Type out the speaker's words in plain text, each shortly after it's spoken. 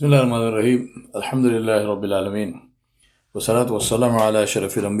Bismillahirrahmanirrahim. Alhamdulillahi Rabbil Alameen. Wassalatu wassalamu ala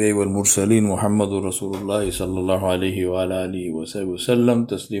ashrafil anbiya'i wal mursaleen Muhammadur Rasulullah sallallahu alayhi wa ala alihi wa sahbihi wa sallam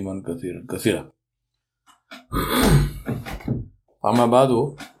tasliman kathiran kathira. Amma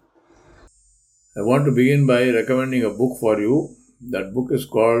ba'du, I want to begin by recommending a book for you. That book is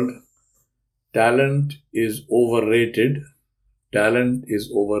called Talent is Overrated. Talent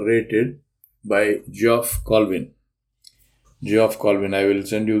is Overrated by Geoff Colvin. Geoff Colvin. I will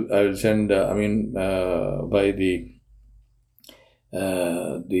send by the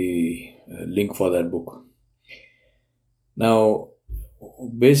link for that book. Now,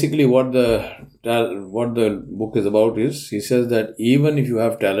 basically, what the book is about is, he says that even if you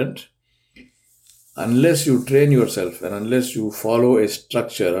have talent, unless you train yourself and unless you follow a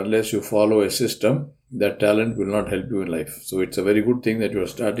structure, unless you follow a system, that talent will not help you in life. So it's a very good thing that you are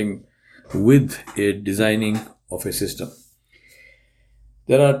starting with a designing of a system.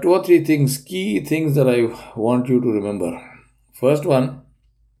 There are 2 or 3 key things that I want you to remember. First one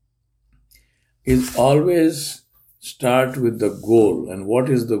is always start with the goal. And what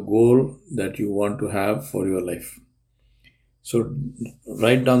is the goal that you want to have for your life? So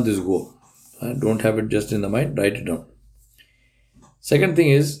write down this goal. Don't have it just in the mind, write it down. Second thing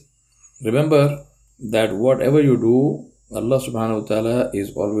is, remember that whatever you do, Allah subhanahu wa ta'ala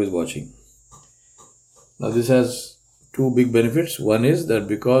is always watching. Now this has 2 big benefits. One is that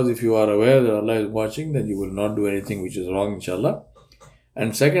because if you are aware that Allah is watching, then you will not do anything which is wrong, inshallah.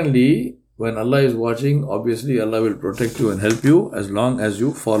 And secondly, when Allah is watching, obviously Allah will protect you and help you as long as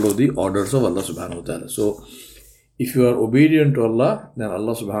you follow the orders of Allah subhanahu wa ta'ala. So if you are obedient to Allah, then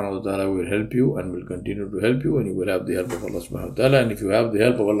Allah subhanahu wa ta'ala will help you and will continue to help you, and you will have the help of Allah subhanahu wa ta'ala. And if you have the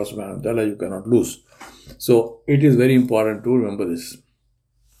help of Allah subhanahu wa ta'ala, you cannot lose. So it is very important to remember this.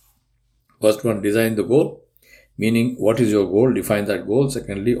 First one, design the goal. Meaning, what is your goal? Define that goal.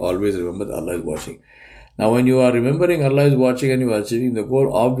 Secondly, always remember that Allah is watching. Now, when you are remembering Allah is watching and you are achieving the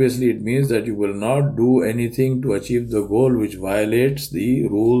goal, obviously it means that you will not do anything to achieve the goal which violates the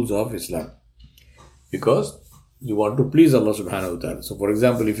rules of Islam. Because you want to please Allah subhanahu wa ta'ala. So, for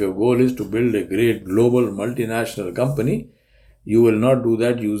example, if your goal is to build a great global multinational company, you will not do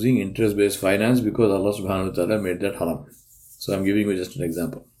that using interest-based finance because Allah subhanahu wa ta'ala made that haram. So, I'm giving you just an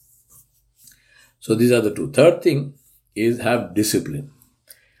example. So these are the 2. Third thing is have discipline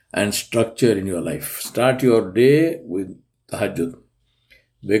and structure in your life. Start your day with tahajjud.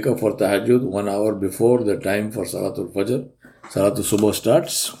 Wake up for tahajjud 1 hour before the time for Salatul Fajr. Salatul Subh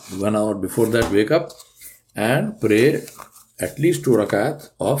starts 1 hour before that. Wake up and pray at least 2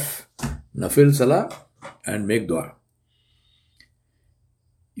 rakat of Nafil Salah and make dua.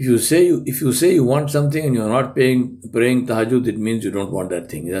 If you say you want something and you are not praying tahajjud, it means you don't want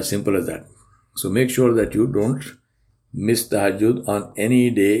that thing. It's as simple as that. So make sure that you don't miss tahajjud on any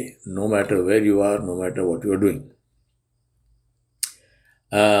day, no matter where you are, no matter what you are doing.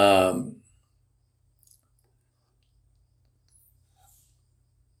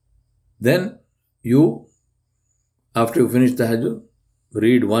 Then you, after you finish tahajjud,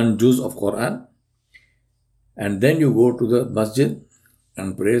 read 1 juz of Quran, and then you go to the masjid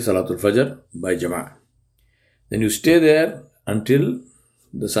and pray Salatul Fajr by Jama'ah. Then you stay there until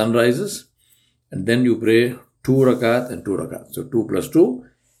the sun rises, and then you pray 2 rakat and 2 rakat. So 2 plus 2,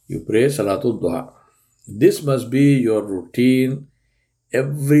 you pray Salatul Duha. This must be your routine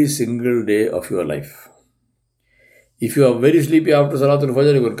every single day of your life. If you are very sleepy after Salatul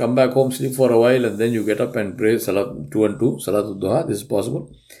Fajr, you can come back home, sleep for a while, and then you get up and pray 2 and 2, Salatul Duha. This is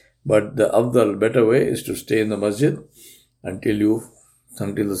possible. But the afdal, better way is to stay in the masjid until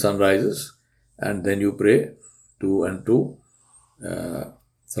the sun rises, and then you pray 2 and 2,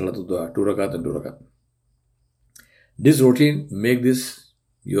 Salatul Duha, 2 rakat and 2 rakat. This routine, make this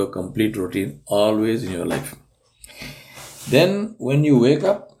your complete routine always in your life. Then when you wake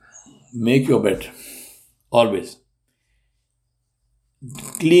up, make your bed. Always.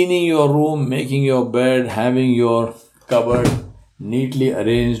 Cleaning your room, making your bed, having your cupboard neatly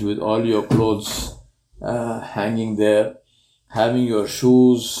arranged with all your clothes hanging there, having your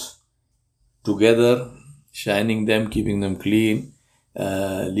shoes together, shining them, keeping them clean,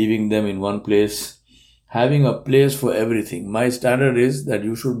 leaving them in one place, having a place for everything. My standard is that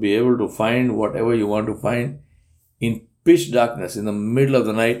you should be able to find whatever you want to find in pitch darkness, in the middle of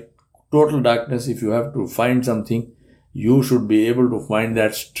the night, total darkness. If you have to find something, you should be able to find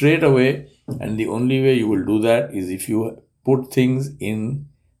that straight away, and the only way you will do that is if you put things in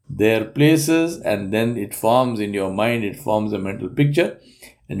their places, and then it forms in your mind, it forms a mental picture,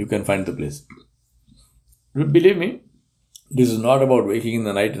 and you can find the place. Believe me, this is not about waking in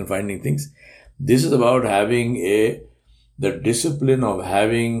the night and finding things. This is about having a the discipline of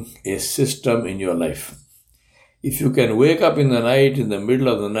having a system in your life. If you can wake up in the night, in the middle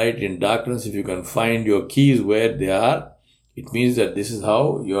of the night, in darkness, if you can find your keys where they are, it means that this is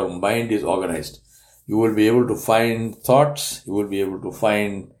how your mind is organized. You will be able to find thoughts, you will be able to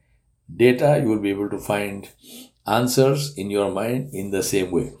find data, you will be able to find answers in your mind in the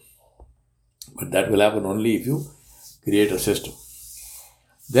same way. But that will happen only if you create a system.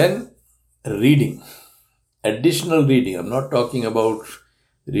 Then reading. Additional reading. I'm not talking about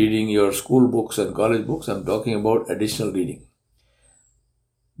reading your school books and college books. I'm talking about additional reading.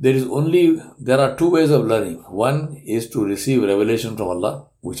 There are two ways of learning. One is to receive revelation from Allah,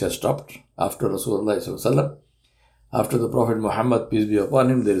 which has stopped after Rasulullah sallallahu alaihi wasallam. After the Prophet Muhammad, peace be upon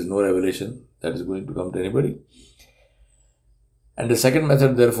him, there is no revelation that is going to come to anybody. And the second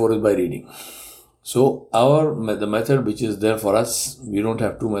method, therefore, is by reading. So the method which is there for us, we don't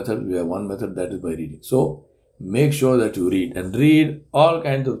have two methods, we have one method, that is by reading. So make sure that you read, and read all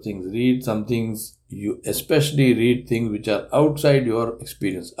kinds of things. Read some things, you especially read things which are outside your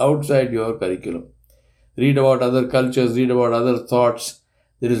experience, outside your curriculum. Read about other cultures, read about other thoughts.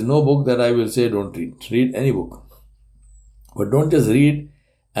 There is no book that I will say don't read. Read any book. But don't just read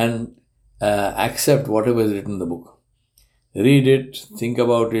and accept whatever is written in the book. Read it, think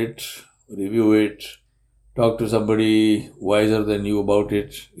about it, review it, talk to somebody wiser than you about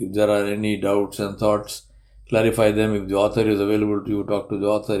it. If there are any doubts and thoughts, clarify them. If the author is available to you, talk to the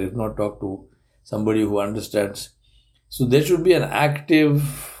author. If not, talk to somebody who understands. So there should be an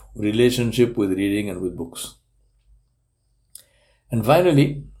active relationship with reading and with books. And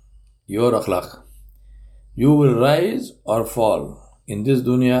finally, your akhlaq. You will rise or fall in this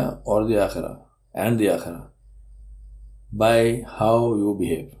dunya or the akhirah and the akhirah by how you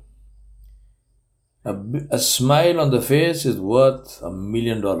behave. A smile on the face is worth $1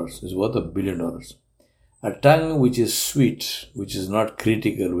 million, is worth $1 billion. A tongue which is sweet, which is not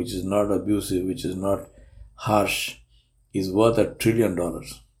critical, which is not abusive, which is not harsh, is worth $1 trillion.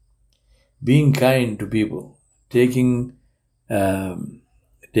 Being kind to people, taking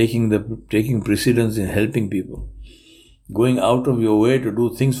precedence in helping people, going out of your way to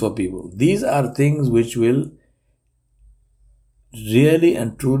do things for people. These are things which will really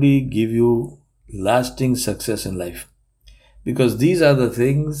and truly give you lasting success in life. Because these are the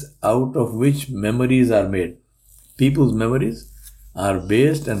things out of which memories are made. People's memories are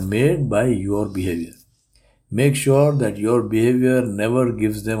based and made by your behavior. Make sure that your behavior never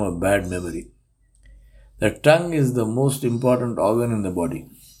gives them a bad memory. The tongue is the most important organ in the body.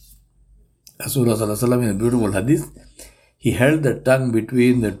 Rasulullah sallallahu alaihi wasallam, in a beautiful hadith, he held the tongue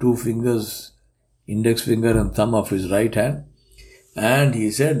between the two fingers, index finger and thumb of his right hand, and he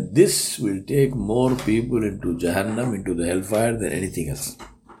said, this will take more people into Jahannam, into the hellfire, than anything else.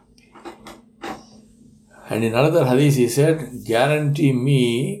 And in another hadith he said, guarantee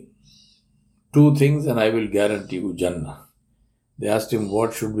me two things and I will guarantee you Jannah. They asked him,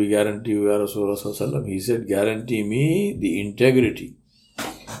 what should we guarantee you, Ya Rasulullah sallallahu alaihi wasallam? He said, guarantee me the integrity,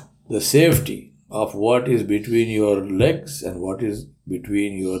 the safety of what is between your legs and what is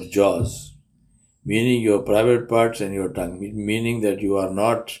between your jaws. Meaning your private parts and your tongue. Meaning that you are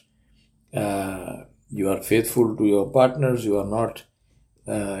not, you are faithful to your partners, you are not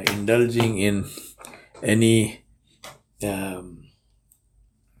indulging in any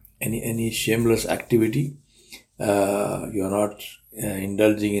shameless activity. You are not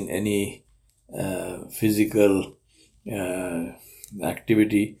indulging in any physical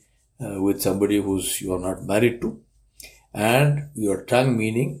activity with somebody who's you are not married to. And your tongue,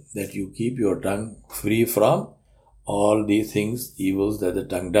 meaning that you keep your tongue free from all the things, evils that the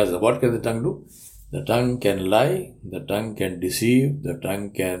tongue does. What can the tongue do? The tongue can lie, the tongue can deceive, the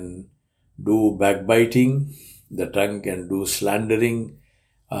tongue can do backbiting, the tongue can do slandering,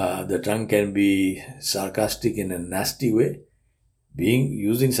 the tongue can be sarcastic in a nasty way.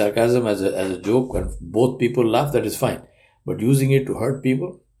 Using sarcasm as a joke, and both people laugh, that is fine. But using it to hurt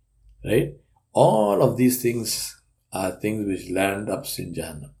people, right? All of these things are things which land up in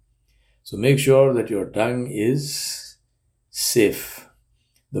Jahannam. So make sure that your tongue is safe.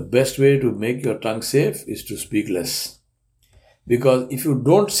 The best way to make your tongue safe is to speak less. Because if you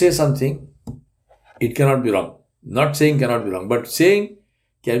don't say something, it cannot be wrong. Not saying cannot be wrong, but saying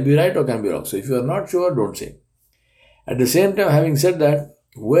can be right or can be wrong. So if you are not sure, don't say. At the same time, having said that,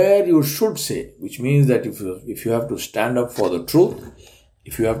 where you should say, which means that if you have to stand up for the truth,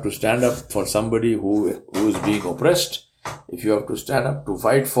 if you have to stand up for somebody who is being oppressed, if you have to stand up to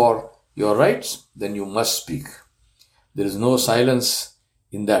fight for your rights, then you must speak. There is no silence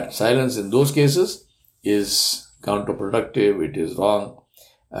in that. Silence in those cases is counterproductive, it is wrong.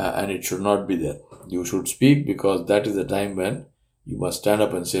 and it should not be there. You should speak, because that is the time when you must stand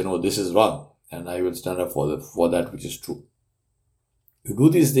up and say, no, this is wrong, and I will stand up for that which is true. You do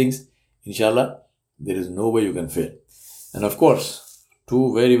these things, inshallah, there is no way you can fail. And of course,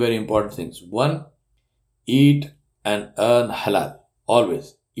 two very, very important things. One, eat and earn halal.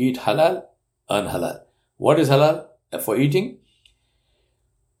 Always eat halal, earn halal. What is halal for eating?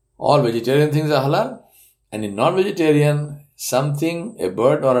 All vegetarian things are halal, and in non-vegetarian, something, a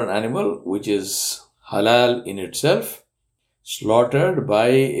bird or an animal which is halal in itself, slaughtered by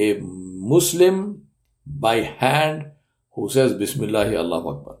a Muslim by hand who says Bismillahi Allahu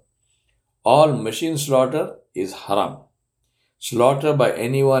Akbar. All machine slaughter is haram. Slaughter by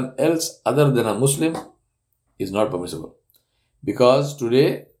anyone else other than a Muslim is not permissible. Because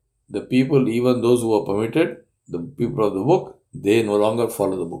today, the people, even those who are permitted, the people of the book, they no longer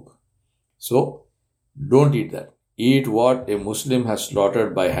follow the book. So, don't eat that. Eat what a Muslim has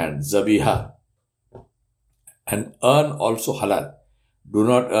slaughtered by hand, zabiha. And earn also halal. Do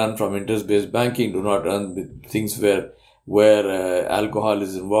not earn from interest-based banking. Do not earn with things where alcohol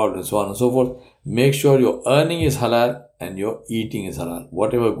is involved and so on and so forth. Make sure your earning is halal and your eating is halal.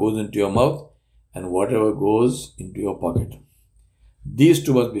 Whatever goes into your mouth and whatever goes into your pocket. These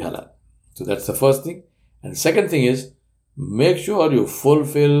two must be halal. So that's the first thing. And second thing is, make sure you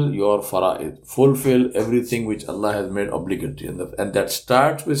fulfill your fara'id. Fulfill everything which Allah has made obligatory. And that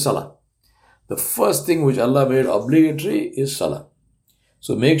starts with salah. The first thing which Allah made obligatory is salah.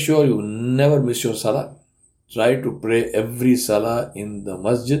 So make sure you never miss your salah. Try to pray every salah in the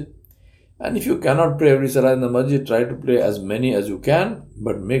masjid. And if you cannot pray every salah in the masjid, try to pray as many as you can.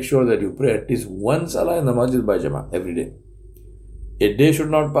 But make sure that you pray at least one salah in the masjid by jama'ah every day. A day should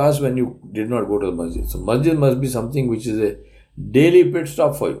not pass when you did not go to the masjid. So masjid must be something which is a daily pit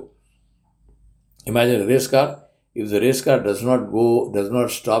stop for you. Imagine a race car. If the race car does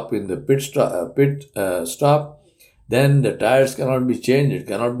not stop in the pit stop, then the tires cannot be changed, it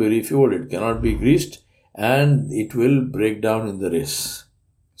cannot be refueled, it cannot be greased, and it will break down in the race.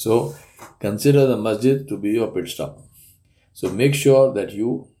 So consider the masjid to be your pit stop. So make sure that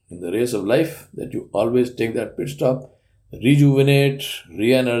you, in the race of life, that you always take that pit stop, rejuvenate,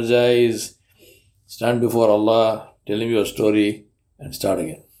 re-energize, stand before Allah, tell Him your story, and start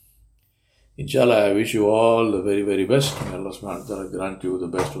again. Inshallah, I wish you all the very, very best. May Allah subhanahu wa ta'ala grant you the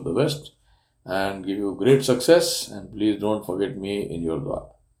best of the best and give you great success. And please don't forget me in your dua.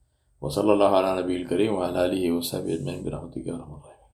 Wa sallallahu ala nabiyil kareem wa ala alihi wa sahbihi ajma'in bi rahmatika ya arhamar rahimin.